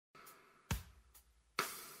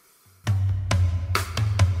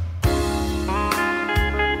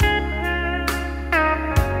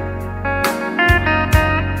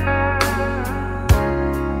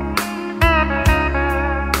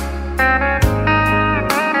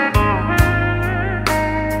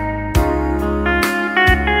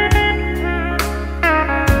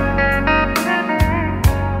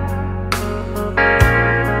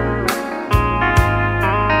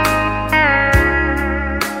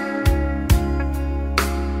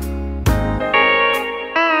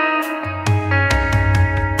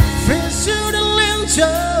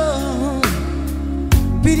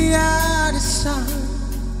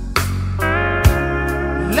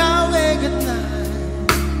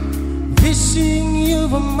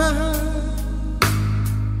mind.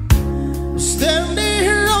 Standing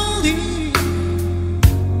here only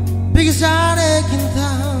because I ain't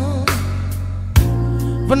down.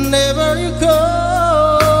 Whenever you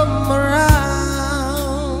come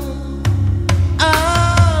around,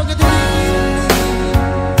 I'll get weak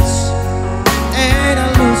and I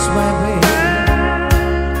lose my way.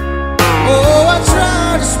 Oh, I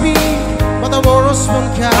try to speak, but the words won't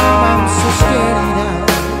come. I'm so scared now.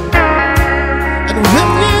 And when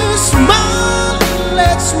you smile,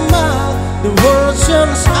 let's smile, the world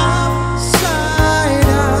turns upside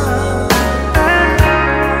down.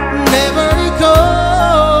 Never you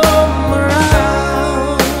come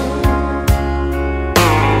around.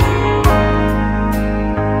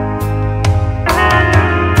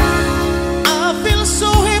 I feel so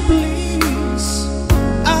helpless,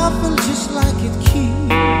 I feel just like a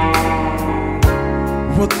kid.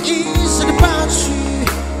 What is it about you?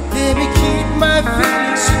 Let me keep my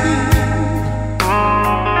feelings here.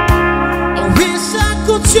 I wish I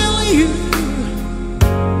could tell you,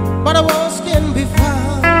 but I was can be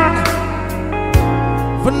found.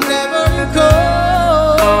 Whenever you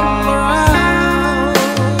come around,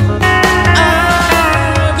 I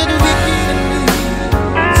get wicked and weak,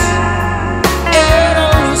 and I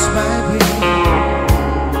lose my way.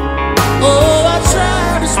 Oh, I try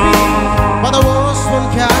to speak, but the words won't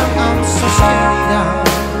come. I'm so scared now.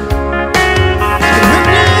 And when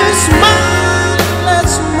you smile,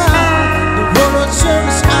 let's smile, the world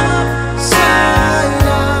turns upside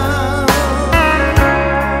down.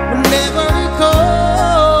 Whenever you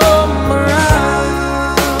come around.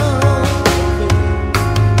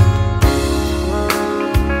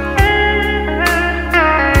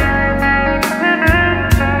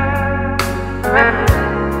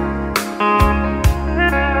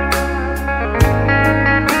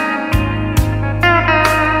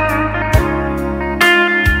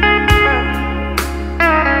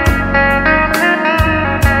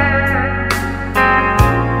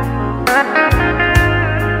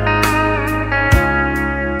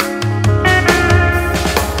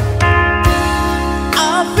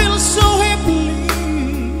 I feel so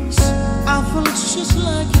helpless, I feel just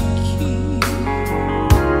like a kid.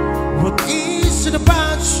 What is it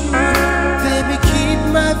about you? Let me keep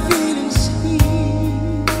my feelings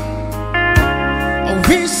here. I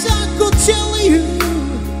wish I could tell you,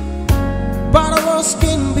 but I was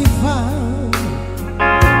can be found.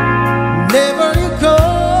 Never you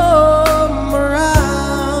come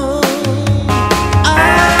around. I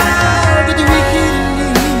get wicked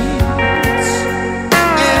in needs,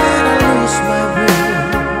 and I lose my way.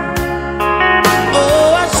 Oh,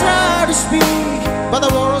 I try to speak, but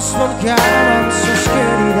the words won't come. I'm so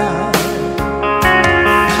scared now.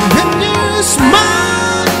 And when you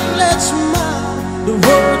smile, let's smile, the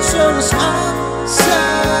world turns upside